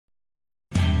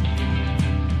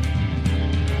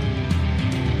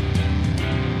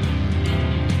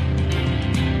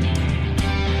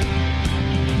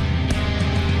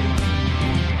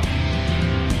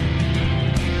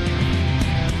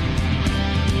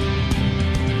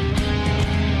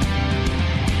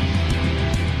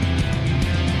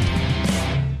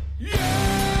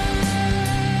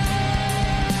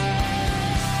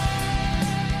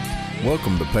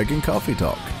welcome to Pagan Coffee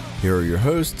Talk. Here are your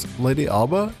hosts, Lady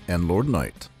Alba and Lord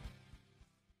Knight.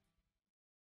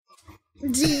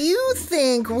 Do you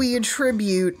think we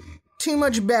attribute too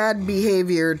much bad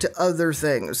behavior to other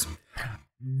things?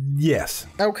 Yes.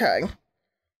 Okay.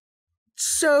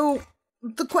 So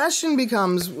the question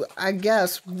becomes, I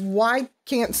guess, why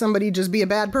can't somebody just be a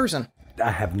bad person?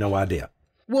 I have no idea.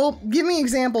 Well, give me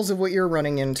examples of what you're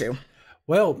running into.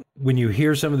 Well, when you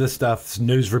hear some of this stuff,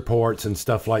 news reports and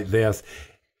stuff like this,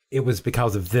 it was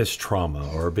because of this trauma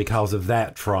or because of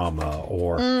that trauma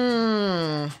or...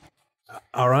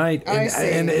 All right. I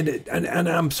see. And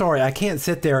I'm sorry, I can't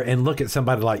sit there and look at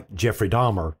somebody like Jeffrey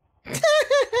Dahmer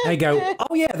and go,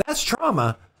 oh, yeah, that's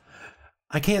trauma.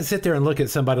 I can't sit there and look at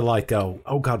somebody like,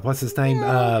 oh God, what's his name?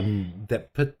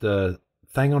 That put the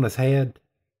thing on his head.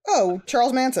 Oh,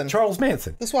 Charles Manson. Charles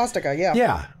Manson. The swastika, yeah.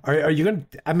 Yeah. Are you going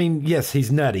to, I mean, yes,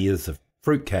 he's nutty as a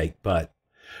fruitcake, but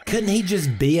couldn't he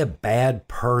just be a bad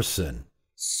person?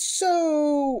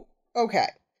 So, okay.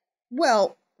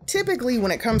 Well, typically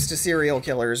when it comes to serial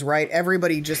killers, right,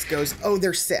 everybody just goes, oh,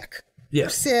 they're sick. Yeah. They're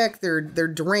sick, they're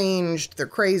deranged, they're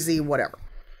crazy, whatever.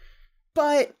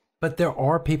 But there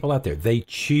are people out there.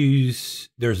 There's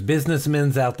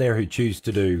businessmen out there who choose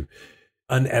to do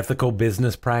unethical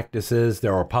business practices.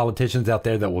 There are politicians out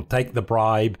there that will take the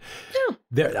bribe.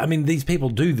 Yeah. I mean, these people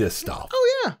do this stuff.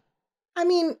 Oh, yeah. I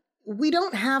mean, we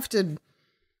don't have to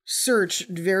search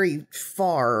very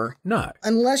far. No.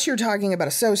 Unless you're talking about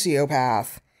a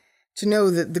sociopath to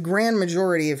know that the grand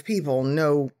majority of people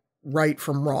know right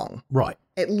from wrong. Right.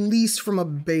 At least from a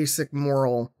basic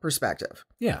moral perspective.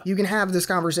 Yeah. You can have this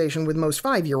conversation with most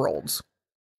 5-year-olds.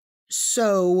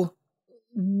 So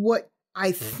what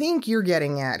I think you're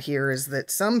getting at here is that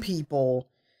some people,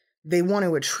 they want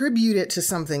to attribute it to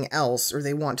something else, or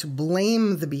they want to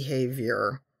blame the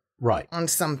behavior right on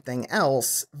something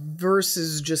else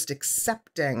versus just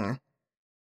accepting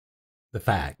the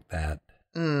fact that,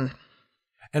 in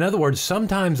other words,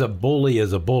 sometimes a bully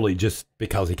is a bully just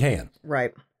because he can.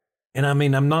 Right. And I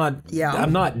mean, I'm not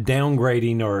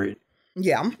downgrading or,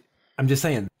 yeah, I'm just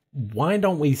saying, why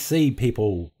don't we see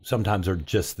people sometimes are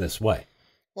just this way?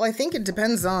 Well, I think it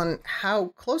depends on how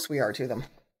close we are to them.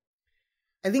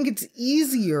 I think it's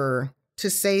easier to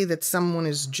say that someone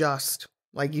is just,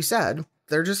 like you said,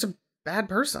 they're just a bad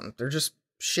person. They're just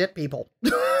shit people.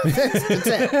 That's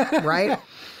it, right?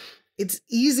 It's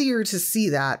easier to see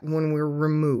that when we're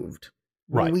removed.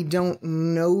 When right. we don't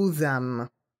know them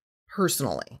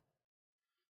personally.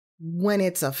 When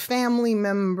it's a family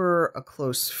member, a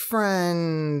close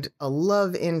friend, a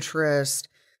love interest,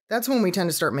 that's when we tend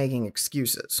to start making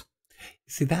excuses.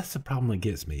 See, that's the problem that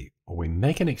gets me. Are we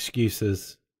making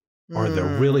excuses or are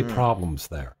there really problems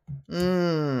there?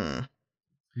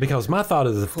 Because my thought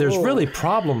is if there's really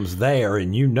problems there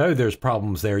and you know there's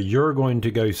problems there, you're going to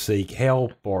go seek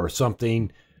help or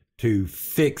something to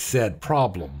fix said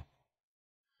problem.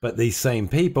 But these same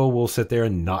people will sit there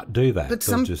and not do that. But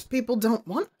some people don't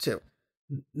want to.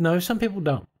 No, some people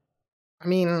don't. I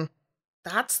mean,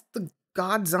 that's the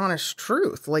God's honest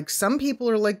truth. Like, some people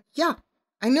are like, yeah,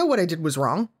 I know what I did was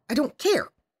wrong. I don't care.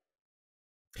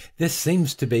 This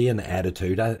seems to be an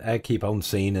attitude I keep on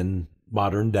seeing in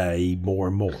modern day more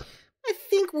and more. I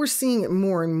think we're seeing it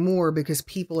more and more because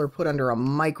people are put under a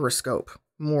microscope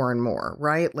more and more,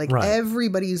 right? Like,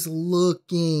 everybody's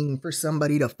looking for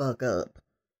somebody to fuck up.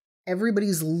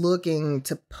 Everybody's looking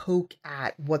to poke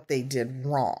at what they did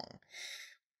wrong.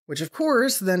 Which, of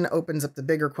course, then opens up the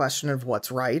bigger question of what's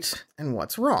right and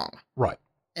what's wrong. Right.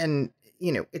 And,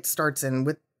 you know, it starts in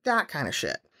with that kind of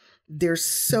shit. There's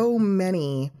so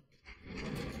many,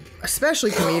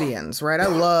 especially comedians, right? I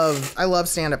love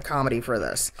stand-up comedy for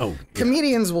this. Oh, yeah.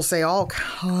 Comedians will say all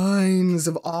kinds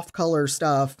of off-color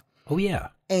stuff. Oh, yeah.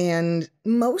 And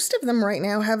most of them right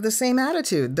now have the same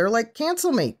attitude. They're like,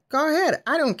 cancel me. Go ahead.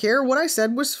 I don't care. What I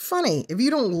said was funny. If you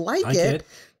don't like it,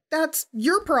 that's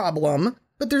your problem.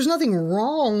 But there's nothing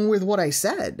wrong with what I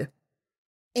said.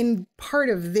 And part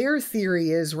of their theory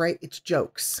is, right, it's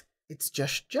jokes. It's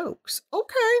just jokes.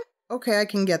 Okay, I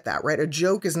can get that, right? A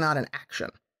joke is not an action.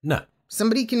 No.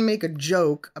 Somebody can make a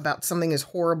joke about something as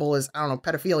horrible as, I don't know,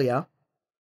 pedophilia.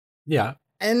 Yeah.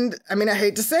 And, I mean, I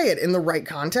hate to say it, in the right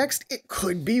context, it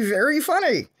could be very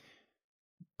funny.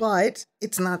 But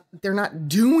it's not, they're not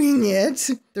doing it.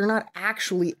 They're not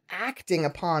actually acting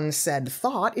upon said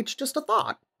thought. It's just a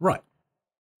thought. Right.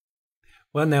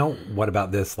 Well, now, what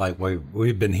about this, like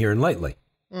we've been hearing lately?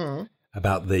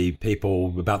 About the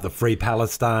people, about the free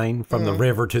Palestine from the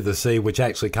river to the sea, which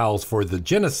actually calls for the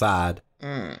genocide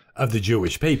of the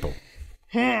Jewish people.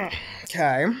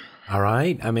 Okay. All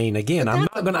right. I mean, again, I'm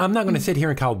not gonna sit here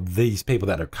and call these people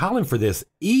that are calling for this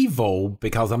evil,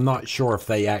 because I'm not sure if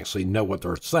they actually know what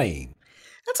they're saying.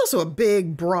 That's also a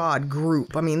big, broad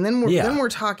group. I mean, then we're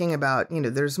talking about,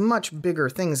 there's much bigger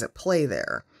things at play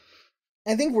there.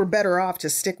 I think we're better off to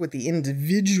stick with the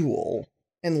individual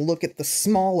and look at the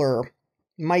smaller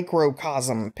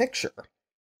microcosm picture.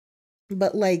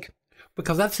 But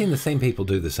because I've seen the same people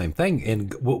do the same thing,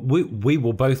 and we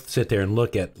will both sit there and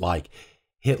look at like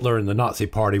Hitler and the Nazi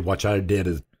Party. What I did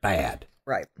is bad.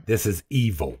 Right. This is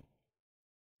evil.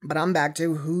 But I'm back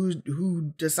to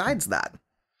who decides that.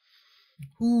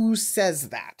 Who says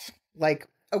that? Like,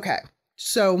 okay,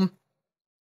 so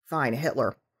fine,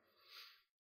 Hitler.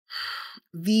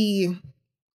 The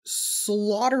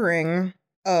slaughtering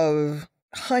of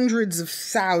hundreds of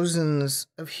thousands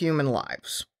of human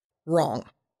lives. Wrong.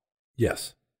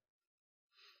 Yes.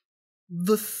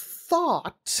 The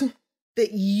thought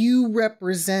that you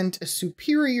represent a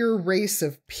superior race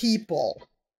of people.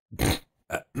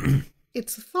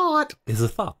 It's a thought. It's a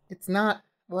thought. It's not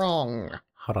wrong.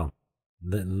 Hold on.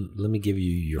 Let me give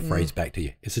you your phrase back to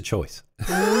you. It's a choice.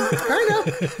 Kind of.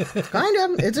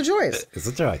 It's a choice. It's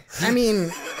a choice. I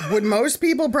mean, would most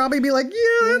people probably be like,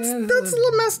 yeah, that's a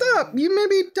little messed up. You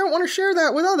maybe don't want to share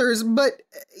that with others. But,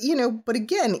 but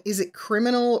again, is it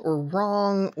criminal or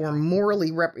wrong or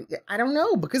morally I don't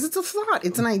know, because it's a thought.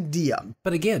 It's an idea.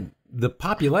 But again, the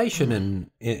population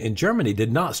in Germany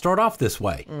did not start off this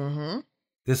way. Mm-hmm.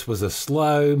 This was a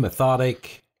slow,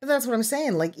 methodic. That's what I'm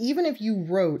saying. Like, even if you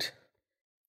wrote...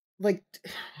 Like,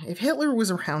 if Hitler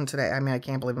was around today, I mean, I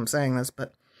can't believe I'm saying this,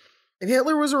 but if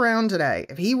Hitler was around today,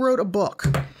 if he wrote a book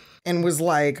and was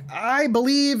like, I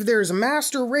believe there's a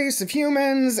master race of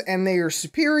humans and they are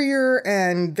superior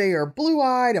and they are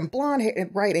blue-eyed and blonde-haired,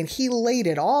 right, and he laid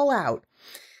it all out,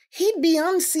 he'd be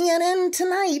on CNN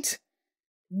tonight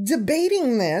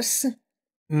debating this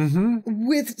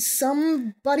with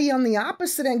somebody on the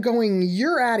opposite end going,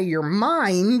 you're out of your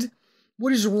mind.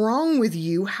 What is wrong with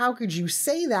you? How could you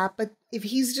say that? But if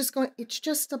he's just going, it's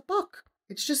just a book.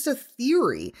 It's just a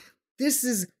theory. This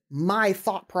is my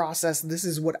thought process. This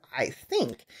is what I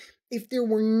think. If there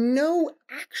were no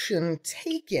action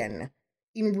taken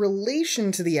in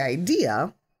relation to the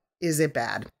idea, is it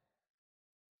bad?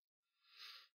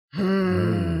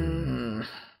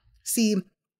 See,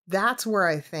 that's where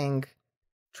I think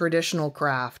traditional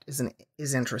craft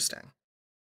is interesting.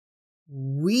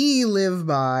 We live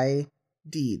by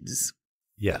deeds.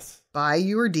 Yes. By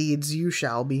your deeds you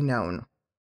shall be known.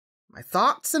 My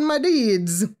thoughts and my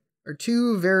deeds are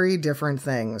two very different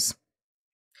things.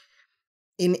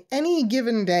 In any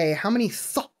given day, how many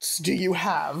thoughts do you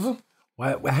have?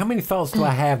 Well, how many thoughts do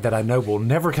I have that I know will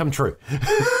never come true?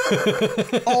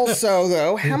 Also,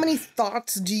 though, how many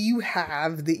thoughts do you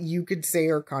have that you could say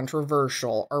are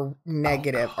controversial, are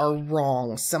negative, are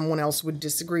wrong, someone else would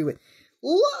disagree with?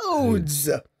 Loads!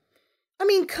 I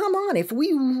mean, come on, if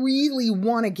we really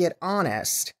want to get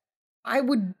honest, I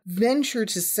would venture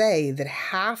to say that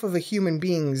half of a human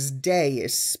being's day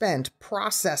is spent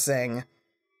processing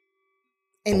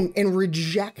and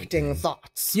rejecting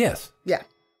thoughts. Yes. Yeah.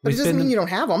 But it doesn't mean you don't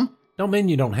have them. Don't mean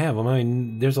you don't have them. I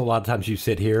mean, there's a lot of times you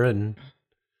sit here and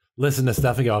listen to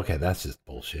stuff and go, okay, that's just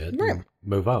bullshit. Right.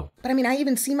 Move on. But I mean, I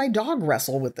even see my dog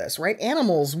wrestle with this, right?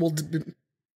 Animals will...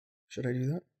 Should I do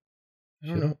that? I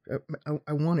don't know.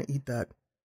 I want to eat that.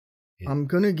 Yeah. I'm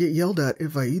going to get yelled at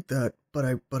if I eat that, but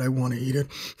I want to eat it.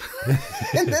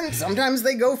 And then sometimes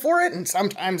they go for it and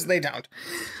sometimes they don't.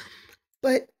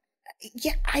 But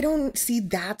yeah, I don't see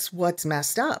that's what's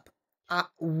messed up.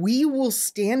 We will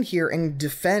stand here and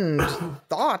defend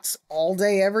thoughts all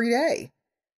day, every day.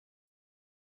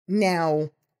 Now,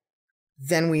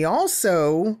 then we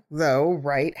also, though,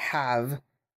 right, have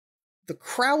the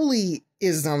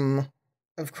Crowleyism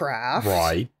of craft.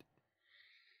 Right.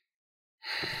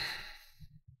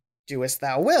 Doest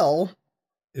thou will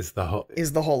is the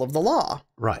whole of the law.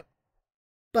 Right.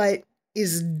 But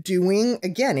is doing,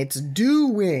 again, it's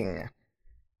doing,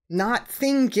 not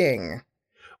thinking.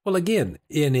 Well, again,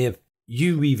 and if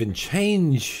you even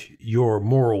change your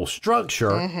moral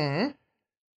structure,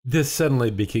 this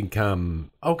suddenly become,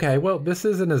 okay, well, this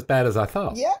isn't as bad as I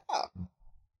thought. Yeah.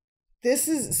 This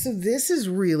is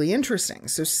really interesting.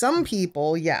 So some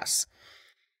people, yes,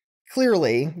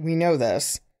 clearly we know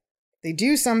this. They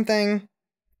do something,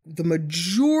 the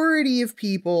majority of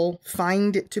people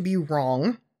find it to be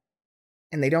wrong,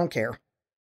 and they don't care.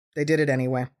 They did it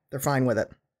anyway. They're fine with it.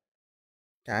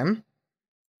 Okay?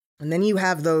 And then you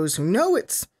have those who know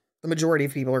it's the majority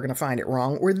of people are going to find it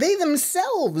wrong, or they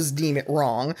themselves deem it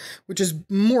wrong, which is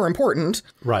more important.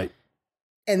 Right.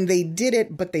 And they did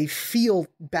it, but they feel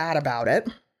bad about it.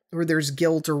 or there's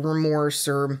guilt or remorse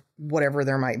or whatever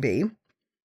there might be.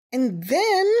 And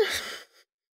then,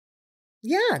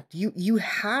 yeah, you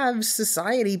have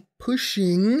society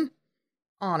pushing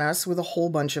on us with a whole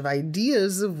bunch of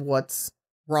ideas of what's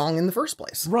wrong in the first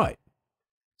place. Right.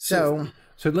 So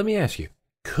let me ask you,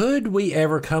 could we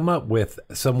ever come up with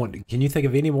someone, can you think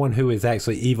of anyone who is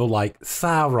actually evil, like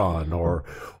Sauron, or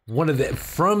one of the,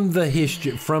 from the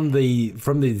history, from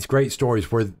these great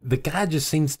stories where the guy just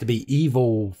seems to be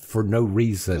evil for no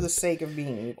reason. For the sake of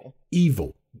being evil.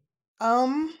 Evil.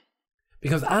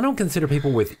 Because I don't consider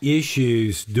people with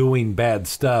issues doing bad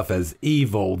stuff as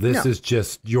evil. This is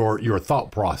just your thought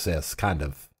process, kind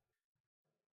of.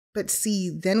 But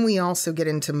see, then we also get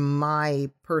into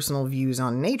my personal views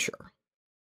on nature.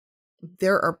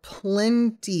 There are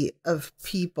plenty of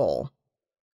people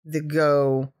that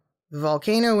go, the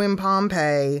volcano in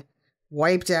Pompeii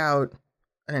wiped out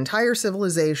an entire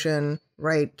civilization,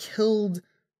 right? Killed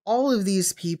all of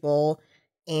these people.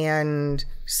 And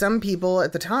some people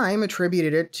at the time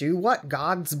attributed it to what?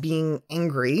 Gods being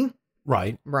angry.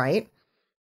 Right. Right.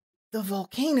 The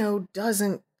volcano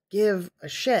doesn't give a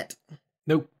shit.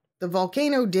 Nope. The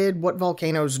volcano did what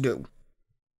volcanoes do.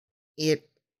 It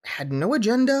had no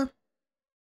agenda.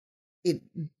 It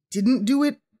didn't do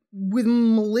it with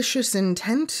malicious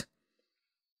intent.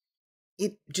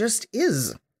 It just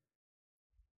is.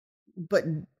 But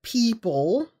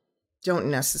people don't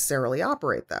necessarily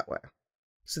operate that way.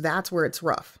 So that's where it's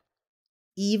rough.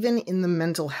 Even in the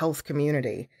mental health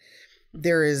community,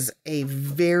 there is a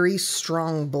very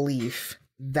strong belief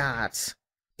that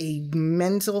a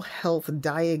mental health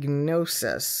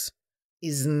diagnosis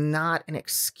is not an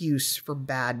excuse for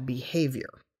bad behavior.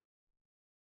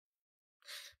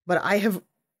 But I have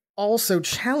also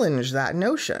challenged that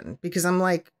notion because I'm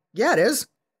like, yeah, it is.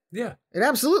 Yeah. It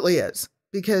absolutely is.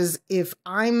 Because if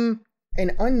I'm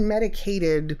an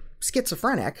unmedicated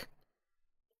schizophrenic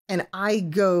and I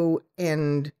go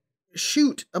and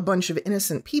shoot a bunch of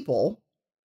innocent people,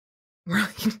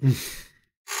 right?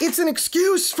 It's an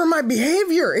excuse for my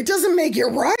behavior. It doesn't make it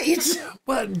right.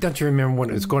 Well, don't you remember when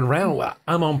it was going around? Well,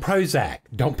 I'm on Prozac.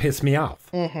 Don't piss me off.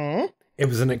 Mm-hmm. It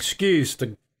was an excuse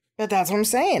to... But that's what I'm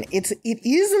saying. It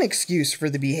is an excuse for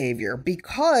the behavior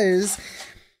because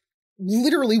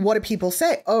literally what do people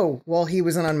say? Oh, well, he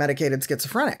was an unmedicated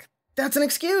schizophrenic. That's an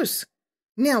excuse.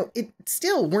 Now,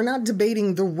 we're not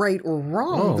debating the right or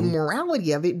wrong, the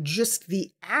morality of it, just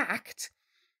the act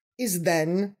is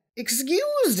then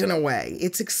excused in a way.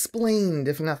 It's explained,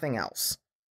 if nothing else.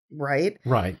 Right?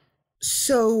 Right.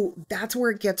 So that's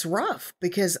where it gets rough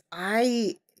because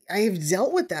I have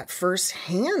dealt with that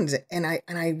firsthand and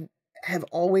I have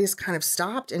always kind of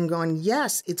stopped and gone,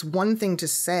 yes, it's one thing to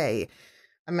say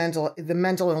the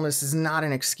mental illness is not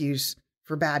an excuse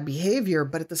for bad behavior.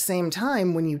 But at the same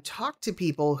time, when you talk to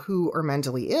people who are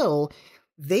mentally ill,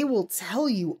 they will tell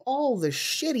you all the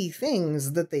shitty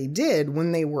things that they did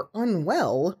when they were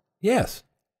unwell. Yes.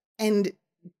 And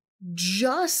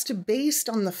just based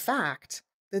on the fact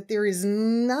that there is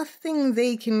nothing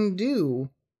they can do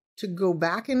to go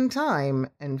back in time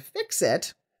and fix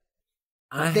it,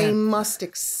 they must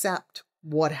accept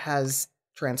what has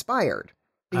transpired.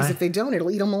 Because if they don't,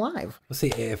 it'll eat them alive. Well, see,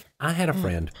 if I had a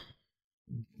friend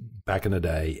back in the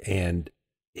day and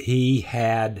he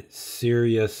had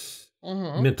serious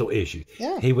mental issues,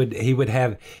 he would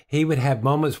have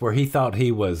moments where he thought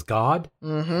he was God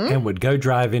and would go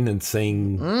driving and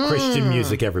sing Christian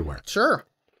music everywhere. Sure.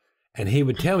 And he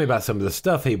would tell me about some of the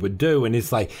stuff he would do. And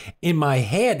it's like, in my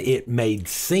head, it made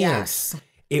sense. Yes.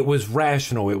 It was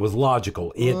rational. It was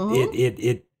logical.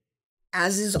 It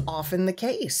as is often the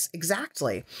case.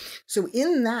 Exactly. So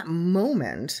in that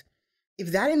moment,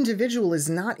 if that individual is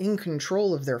not in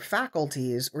control of their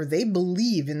faculties or they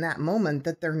believe in that moment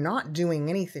that they're not doing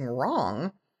anything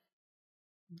wrong,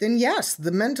 then yes,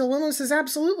 the mental illness is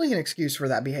absolutely an excuse for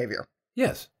that behavior.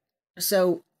 Yes.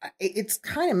 So it's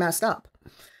kind of messed up.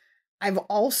 I've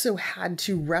also had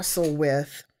to wrestle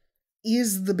with,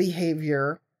 is the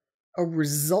behavior a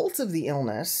result of the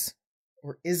illness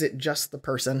or is it just the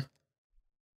person?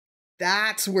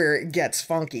 That's where it gets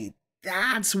funky.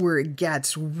 That's where it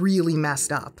gets really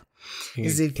messed up.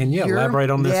 Can you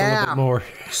elaborate on this a little bit more?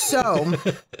 So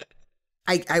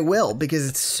I will, because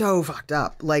it's so fucked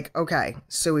up. Like, okay,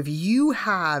 so if you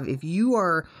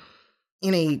are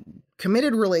in a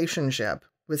committed relationship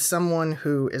with someone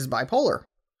who is bipolar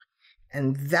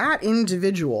and that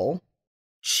individual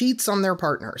cheats on their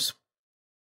partners,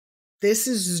 this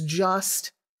is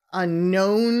just a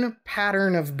known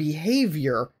pattern of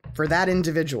behavior for that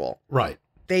individual. Right.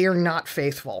 They are not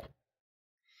faithful.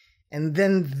 And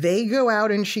then they go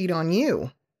out and cheat on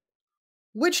you.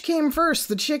 Which came first,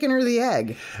 the chicken or the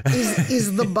egg?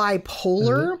 Is the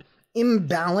bipolar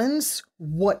imbalance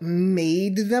what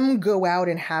made them go out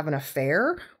and have an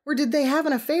affair? Or did they have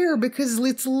an affair because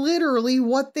it's literally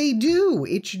what they do?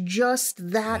 It's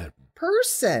just that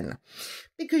person.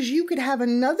 Because you could have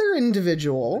another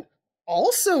individual,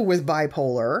 also with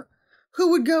bipolar,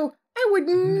 who would go, I would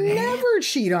never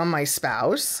cheat on my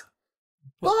spouse,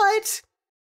 but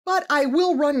I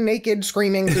will run naked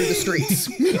screaming through the streets.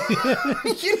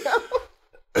 You know?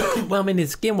 Well, I mean,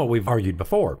 it's again what we've argued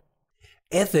before.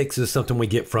 Ethics is something we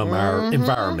get from our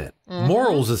environment.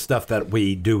 Morals is stuff that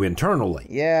we do internally.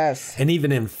 Yes. And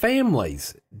even in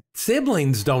families,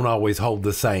 siblings don't always hold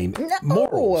the same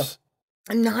morals.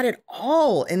 Not at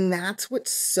all. And that's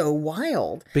what's so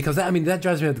wild. Because, I mean, that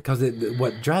drives me, because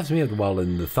what drives me up the wall,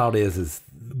 and the thought is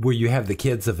where you have the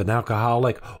kids of an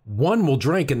alcoholic, one will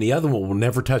drink and the other one will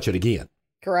never touch it again.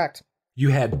 Correct. You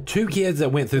had two kids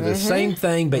that went through the same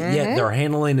thing, but yet they're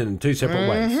handling it in two separate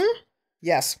ways.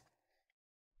 Yes.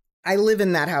 I live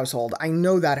in that household. I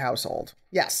know that household.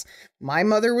 Yes. My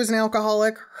mother was an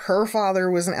alcoholic. Her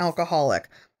father was an alcoholic.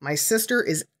 My sister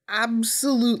is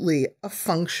absolutely a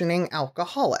functioning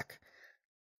alcoholic.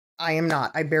 I am not.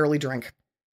 I barely drink.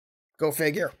 Go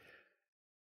figure.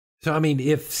 So, I mean,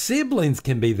 if siblings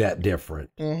can be that different,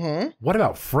 what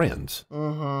about friends?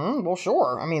 Well,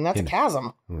 sure. I mean, that's a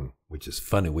chasm. Which is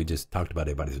funny. We just talked about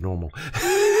everybody's normal.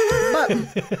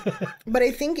 But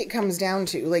I think it comes down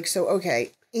to, like, so,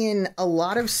 okay, in a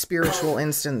lot of spiritual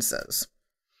instances,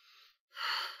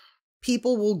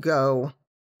 people will go,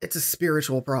 it's a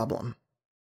spiritual problem.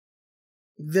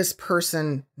 This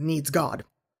person needs God.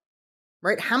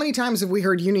 Right? How many times have we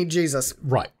heard you need Jesus?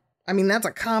 Right. I mean, that's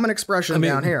a common expression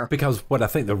down here. Because what I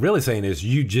think they're really saying is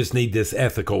you just need this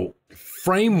ethical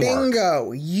framework.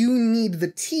 Bingo. You need the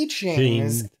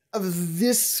teachings of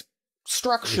this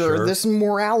structure, this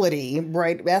morality,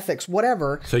 right? Ethics,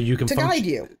 whatever. So you can to guide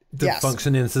you. To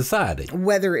function in society.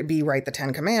 Whether it be, right, the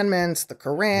Ten Commandments, the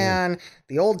Quran,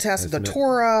 the Old Testament, the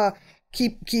Torah,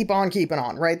 keep on keeping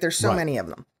on, right? There's so many of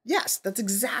them. Yes, that's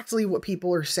exactly what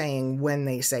people are saying when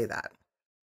they say that.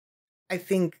 I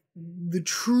think the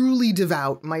truly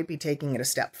devout might be taking it a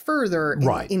step further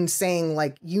in saying,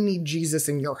 like, you need Jesus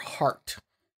in your heart,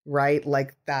 right?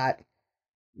 Like that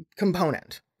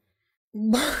component.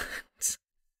 But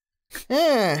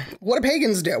what do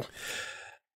pagans do?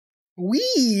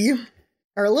 We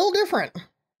are a little different.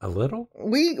 A little?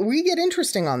 We get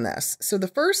interesting on this. So the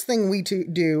first thing we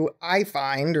do, I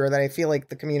find, or that I feel like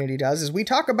the community does, is we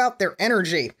talk about their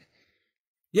energy.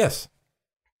 Yes.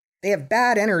 They have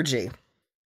bad energy.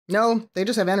 No, they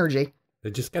just have energy. They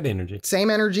just got energy. Same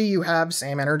energy you have,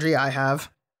 same energy I have.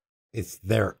 It's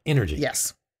their energy.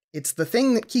 Yes. It's the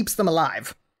thing that keeps them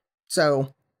alive.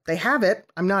 So they have it.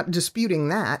 I'm not disputing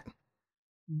that.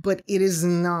 But it is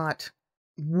not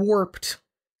warped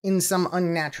in some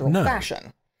unnatural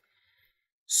fashion.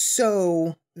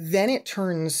 So then it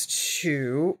turns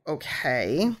to,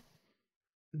 okay,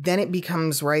 then it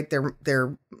becomes, right,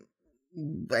 they're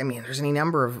I mean, there's any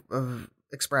number of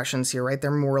expressions here, right?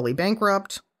 They're morally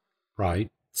bankrupt. Right.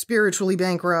 Spiritually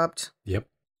bankrupt. Yep.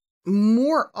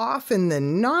 More often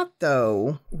than not,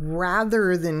 though,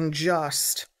 rather than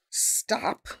just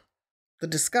stop the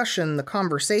discussion, the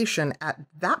conversation at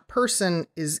that person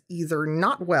is either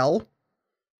not well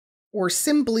or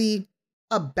simply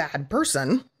a bad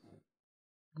person,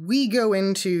 we go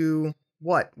into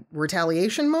what?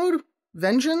 Retaliation mode?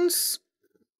 Vengeance?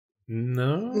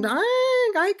 No.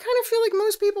 I kind of feel like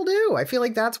most people do. I feel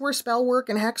like that's where spell work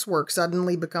and hex work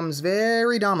suddenly becomes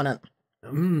very dominant.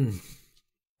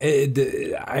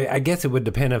 I guess it would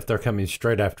depend if they're coming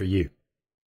straight after you.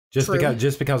 Just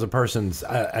because a person's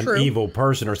an evil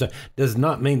person or something does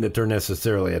not mean that they're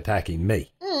necessarily attacking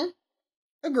me.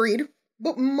 Agreed.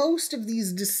 But most of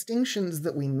these distinctions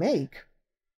that we make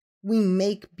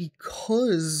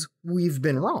because we've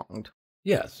been wronged.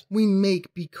 Yes. We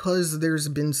make because there's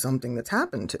been something that's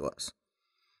happened to us.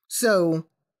 So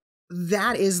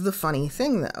that is the funny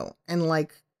thing, though. And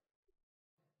like,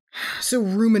 so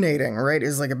ruminating, right,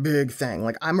 is like a big thing.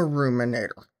 Like, I'm a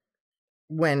ruminator.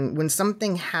 When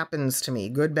something happens to me,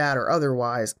 good, bad, or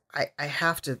otherwise, I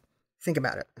have to think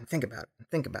about it and think about it and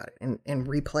think about it and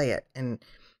replay it. And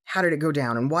how did it go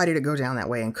down? And why did it go down that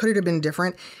way? And could it have been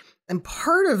different? And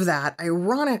part of that,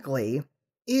 ironically,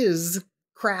 is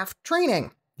craft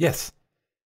training. Yes.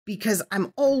 Because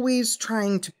I'm always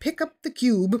trying to pick up the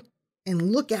cube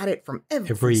and look at it from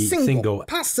every single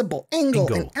possible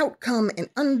angle and outcome and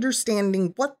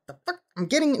understanding what the fuck I'm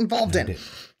getting involved in.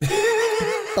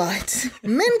 But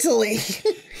mentally,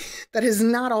 that has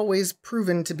not always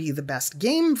proven to be the best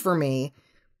game for me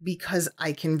because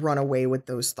I can run away with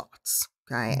those thoughts.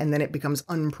 Okay. And then it becomes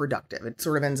unproductive. It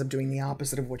sort of ends up doing the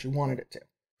opposite of what you wanted it to.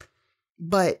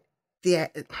 But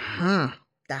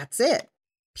that's it.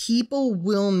 People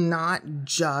will not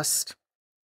just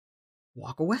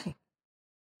walk away.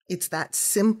 It's that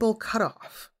simple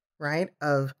cutoff, right?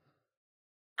 Of,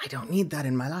 I don't need that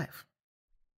in my life.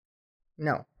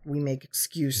 No, we make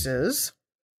excuses.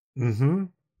 Mm-hmm.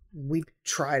 We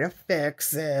try to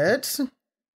fix it.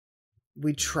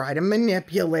 We try to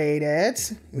manipulate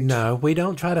it. We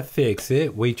don't try to fix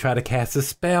it. We try to cast a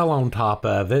spell on top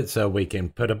of it so we can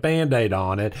put a Band-Aid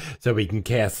on it so we can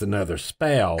cast another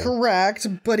spell. Correct.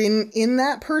 But in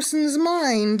that person's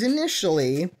mind,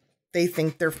 initially, they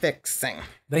think they're fixing.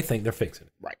 They think they're fixing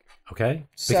it. Right. Okay?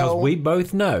 So, because we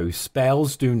both know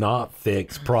spells do not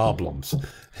fix problems.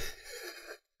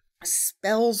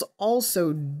 Spells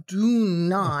also do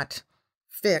not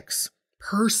fix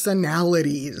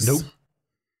personalities. Nope.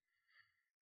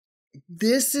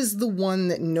 This is the one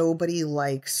that nobody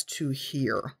likes to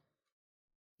hear.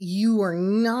 You are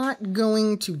not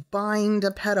going to bind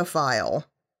a pedophile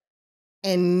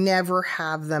and never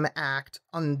have them act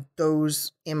on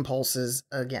those impulses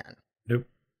again. Nope.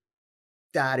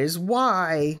 That is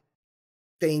why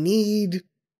they need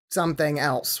something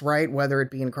else, right? Whether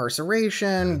it be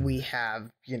incarceration, we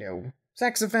have,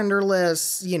 sex offender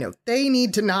lists, they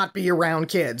need to not be around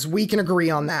kids. We can agree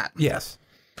on that. Yes.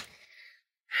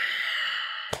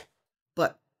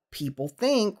 But people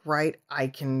think, right, I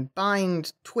can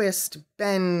bind, twist,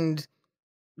 bend,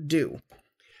 do.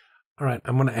 All right,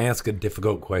 I'm going to ask a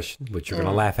difficult question, which you're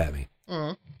going to laugh at me.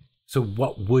 So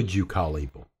what would you call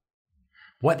evil?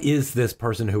 What is this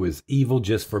person who is evil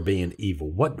just for being evil?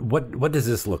 What does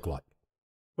this look like?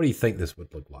 What do you think this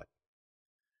would look like?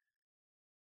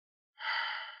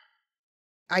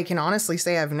 I can honestly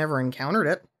say I've never encountered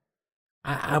it.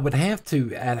 I would have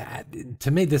to, to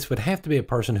me, this would have to be a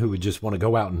person who would just want to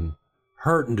go out and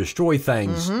hurt and destroy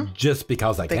things just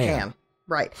because they can.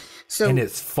 Right. So, and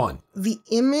it's fun. The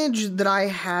image that I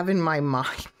have in my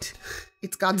mind,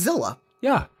 it's Godzilla.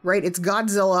 Yeah. Right? It's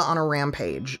Godzilla on a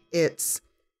rampage.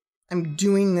 I'm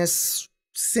doing this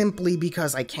simply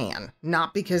because I can,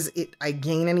 not because I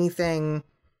gain anything.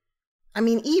 I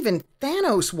mean, even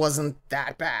Thanos wasn't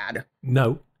that bad.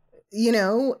 No.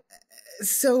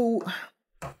 So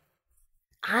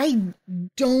I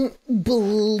don't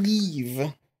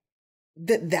believe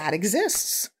that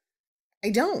exists.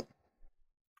 I don't.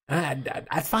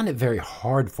 I find it very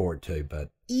hard for it to, but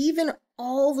even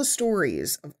all the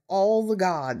stories of all the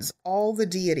gods, all the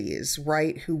deities,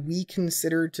 right, who we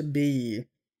consider to be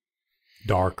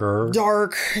dark,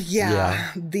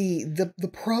 yeah.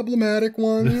 The problematic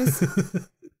ones.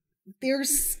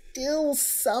 There's still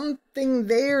something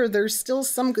there.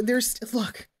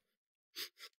 Look.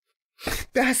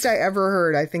 Best I ever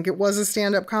heard. I think it was a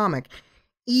stand-up comic.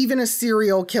 Even a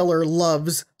serial killer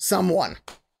loves someone.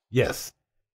 Yes.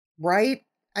 Right?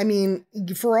 I mean,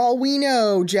 for all we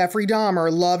know, Jeffrey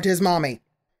Dahmer loved his mommy.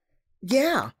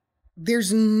 Yeah.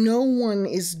 There's no one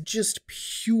is just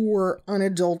pure,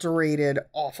 unadulterated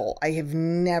awful. I have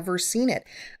never seen it.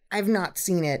 I've not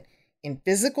seen it in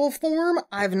physical form.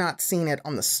 I've not seen it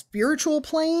on the spiritual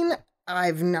plane.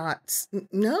 I've just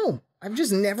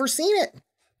never seen it.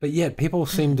 But yet people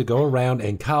seem to go around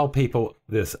and call people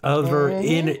this other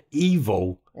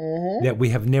evil that we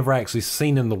have never actually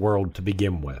seen in the world to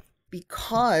begin with.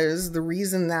 Because the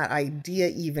reason that idea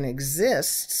even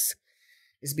exists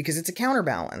is because it's a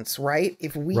counterbalance, right?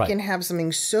 If we can have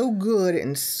something so good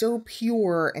and so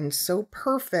pure and so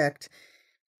perfect,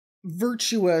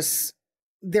 virtuous,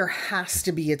 there has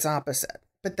to be its opposite.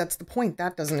 But that's the point.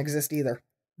 That doesn't exist either.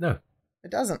 No.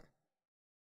 It doesn't.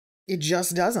 It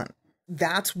just doesn't.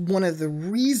 That's one of the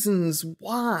reasons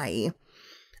why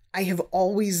I have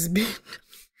always been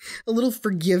a little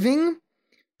forgiving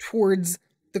towards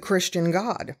the Christian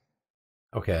God.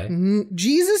 Okay.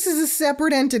 Jesus is a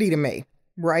separate entity to me,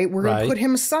 right? We're going to put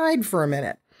him aside for a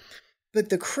minute. But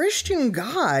the Christian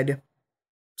God,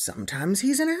 sometimes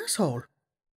he's an asshole.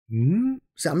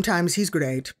 Sometimes he's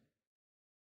great.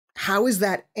 How is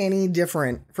that any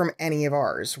different from any of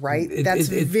ours, right? That's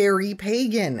very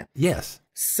pagan. Yes.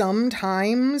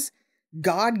 Sometimes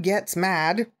God gets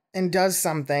mad and does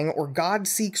something, or God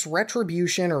seeks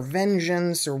retribution or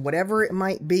vengeance or whatever it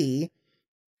might be,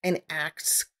 and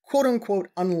acts, quote unquote,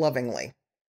 unlovingly.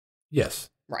 Yes.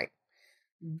 Right.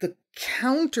 The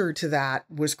counter to that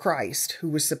was Christ, who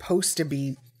was supposed to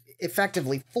be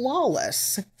effectively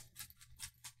flawless.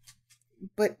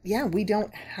 But yeah, we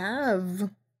don't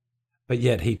have... But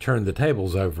yet he turned the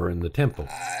tables over in the temple.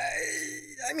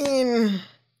 I mean...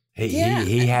 He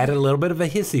had a little bit of a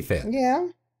hissy fit. Yeah.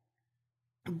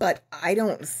 But I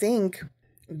don't think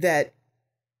that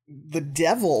the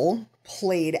devil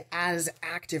played as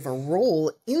active a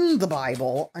role in the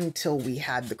Bible until we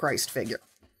had the Christ figure.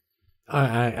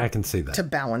 I can see that. To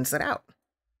balance it out.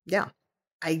 Yeah.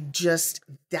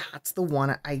 That's the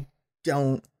one I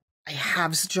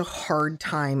have such a hard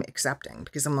time accepting,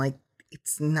 because I'm like,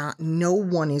 no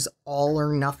one is all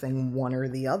or nothing, one or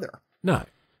the other. No.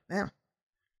 Yeah.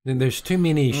 And there's too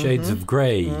many shades of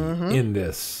gray in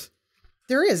this.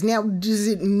 There is. Now, does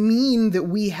it mean that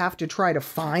we have to try to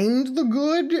find the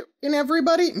good in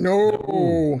everybody?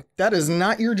 No. That is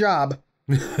not your job.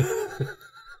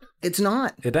 It's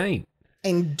not. It ain't.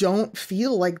 And don't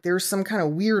feel like there's some kind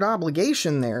of weird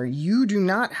obligation there. You do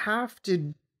not have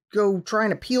to go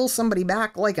trying to peel somebody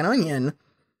back like an onion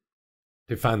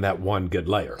To find that one good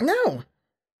layer. No.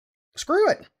 Screw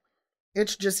it.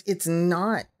 It's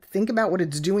not. Think about what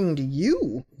it's doing to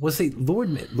you. Well, see,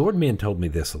 Lord Man told me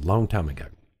this a long time ago.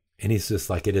 And he's just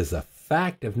like, it is a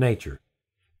fact of nature.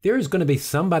 There is going to be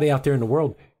somebody out there in the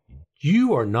world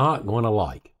you are not going to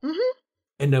like. Mm-hmm.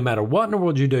 And no matter what in the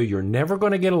world you do, you're never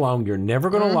going to get along. You're never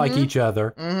going to like each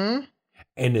other. Mm-hmm.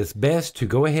 And it's best to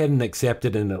go ahead and accept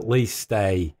it and at least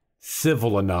stay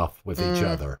civil enough with each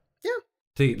other. Yeah.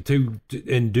 To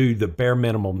and do the bare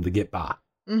minimum to get by.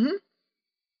 Mm-hmm.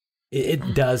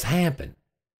 It does happen.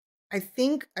 I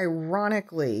think,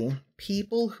 ironically,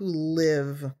 people who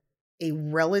live a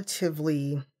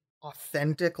relatively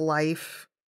authentic life,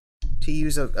 to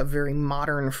use a very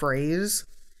modern phrase,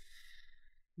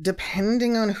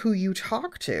 depending on who you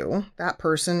talk to, that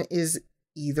person is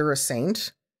either a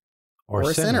saint or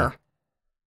a sinner.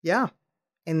 Yeah.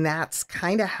 And that's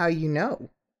kind of how you know.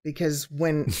 Because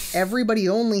when everybody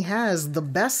only has the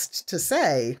best to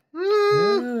say,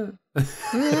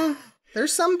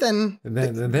 there's something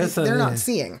they're not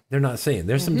seeing. They're not seeing.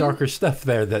 There's some darker stuff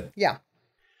there that... Yeah.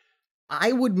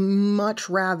 I would much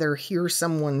rather hear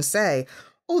someone say,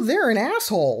 oh, they're an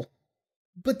asshole,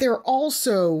 but they're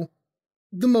also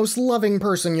the most loving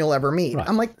person you'll ever meet. Right.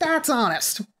 I'm like, that's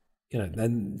honest. You know,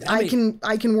 and I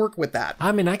can work with that.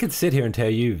 I mean, I could sit here and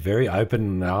tell you very open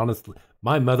and honestly,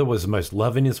 my mother was the most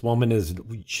lovingest woman as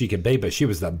she could be, but she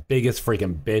was the biggest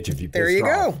freaking bitch if you pissed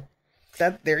her off. There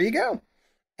you go. There you go.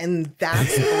 And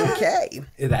that's okay.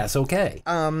 That's okay.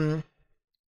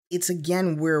 It's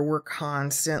again where we're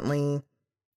constantly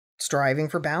striving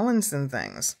for balance in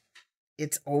things.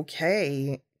 It's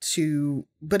okay to,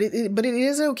 but it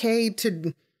is okay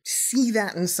to see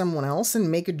that in someone else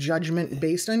and make a judgment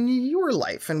based on your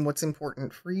life and what's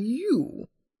important for you,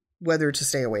 whether to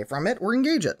stay away from it or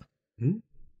engage it. I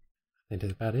think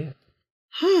that's about it.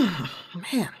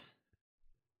 Man.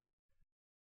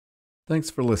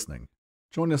 Thanks for listening.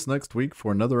 Join us next week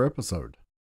for another episode.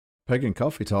 Pagan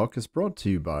Coffee Talk is brought to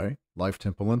you by Life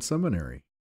Temple and Seminary.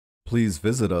 Please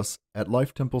visit us at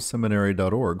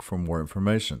lifetempleseminary.org for more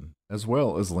information, as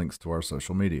well as links to our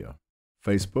social media: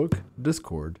 Facebook,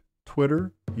 Discord,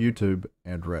 Twitter, YouTube,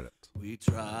 and Reddit. We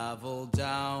travel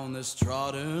down this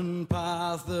trodden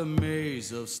path, a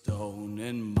maze of stone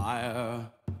and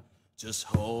mire. Just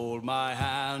hold my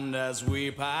hand as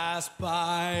we pass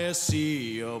by a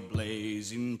sea of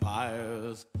blazing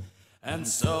pyres. And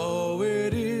so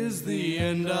it is the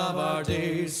end of our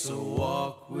days, so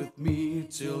walk with me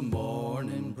till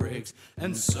morning breaks.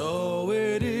 And so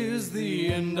it is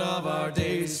the end of our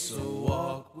days, so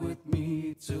walk with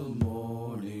me till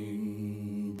morning